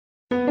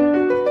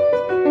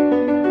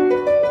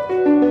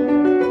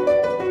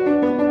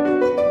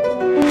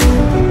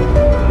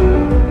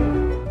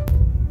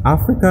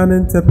African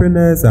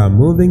entrepreneurs are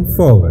moving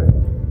forward,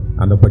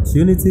 and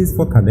opportunities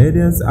for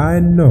Canadians are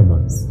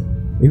enormous.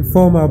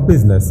 Informal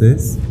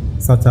businesses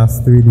such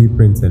as 3D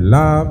printing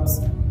labs,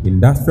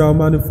 industrial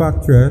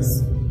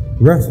manufacturers,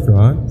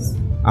 restaurants,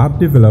 app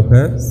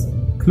developers,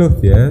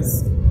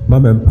 clothiers,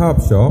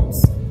 mom-and-pop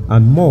shops,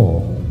 and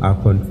more are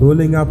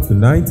controlling up to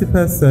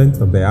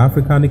 90% of the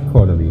African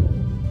economy.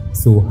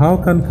 So how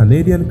can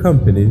Canadian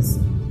companies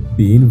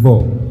be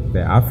involved?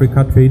 The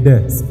Africa Trade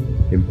Desk,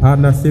 in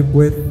partnership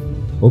with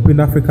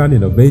Open African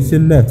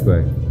Innovation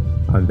Network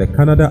and the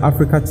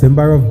Canada-Africa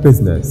Chamber of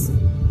Business,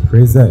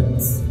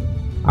 presents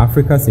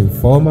Africa's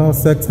Informal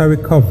Sector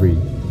Recovery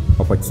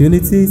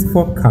Opportunities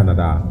for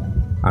Canada,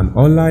 an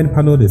online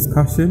panel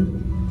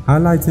discussion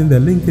highlighting the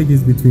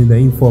linkages between the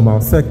informal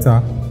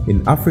sector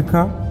in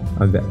Africa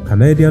and the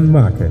Canadian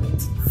market,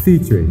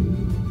 featuring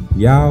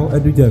Yao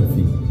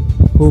Edujemfi,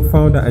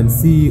 co-founder and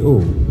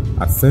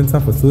CEO at Center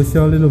for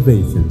Social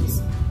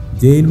Innovations,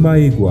 Jane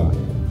Maigwa,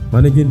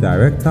 Managing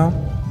Director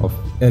of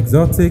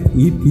Exotic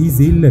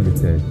EPZ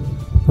Limited,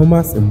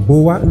 Thomas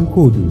Mbowa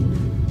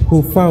Nkodu,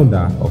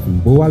 co-founder of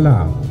Mbowa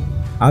Lab,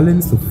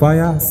 Alan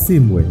Sufaya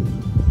Simwe,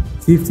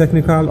 Chief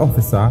Technical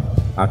Officer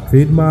at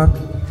Trademark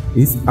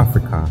East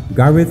Africa,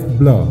 Gareth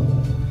Bloor,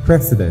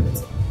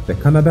 President, the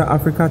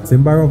Canada-Africa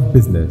Chamber of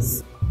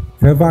Business,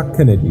 Trevor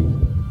Kennedy,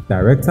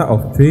 Director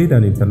of Trade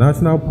and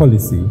International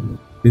Policy,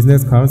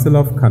 Business Council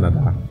of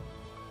Canada,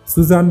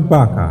 Susan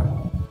Barker,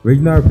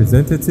 Regional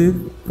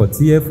Representative for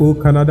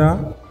TFO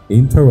Canada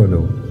in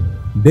Toronto.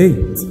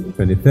 Date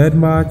 23rd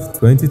March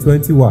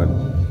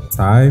 2021.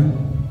 Time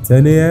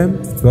 10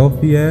 a.m. to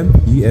 12 p.m.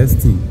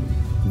 EST.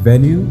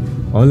 Venue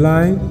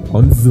online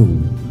on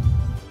Zoom.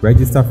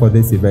 Register for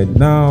this event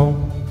now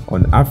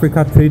on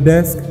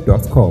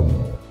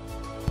africatradedesk.com.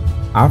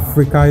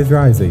 Africa is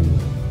rising.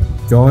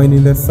 Join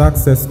in the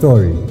success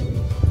story.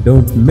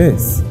 Don't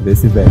miss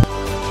this event.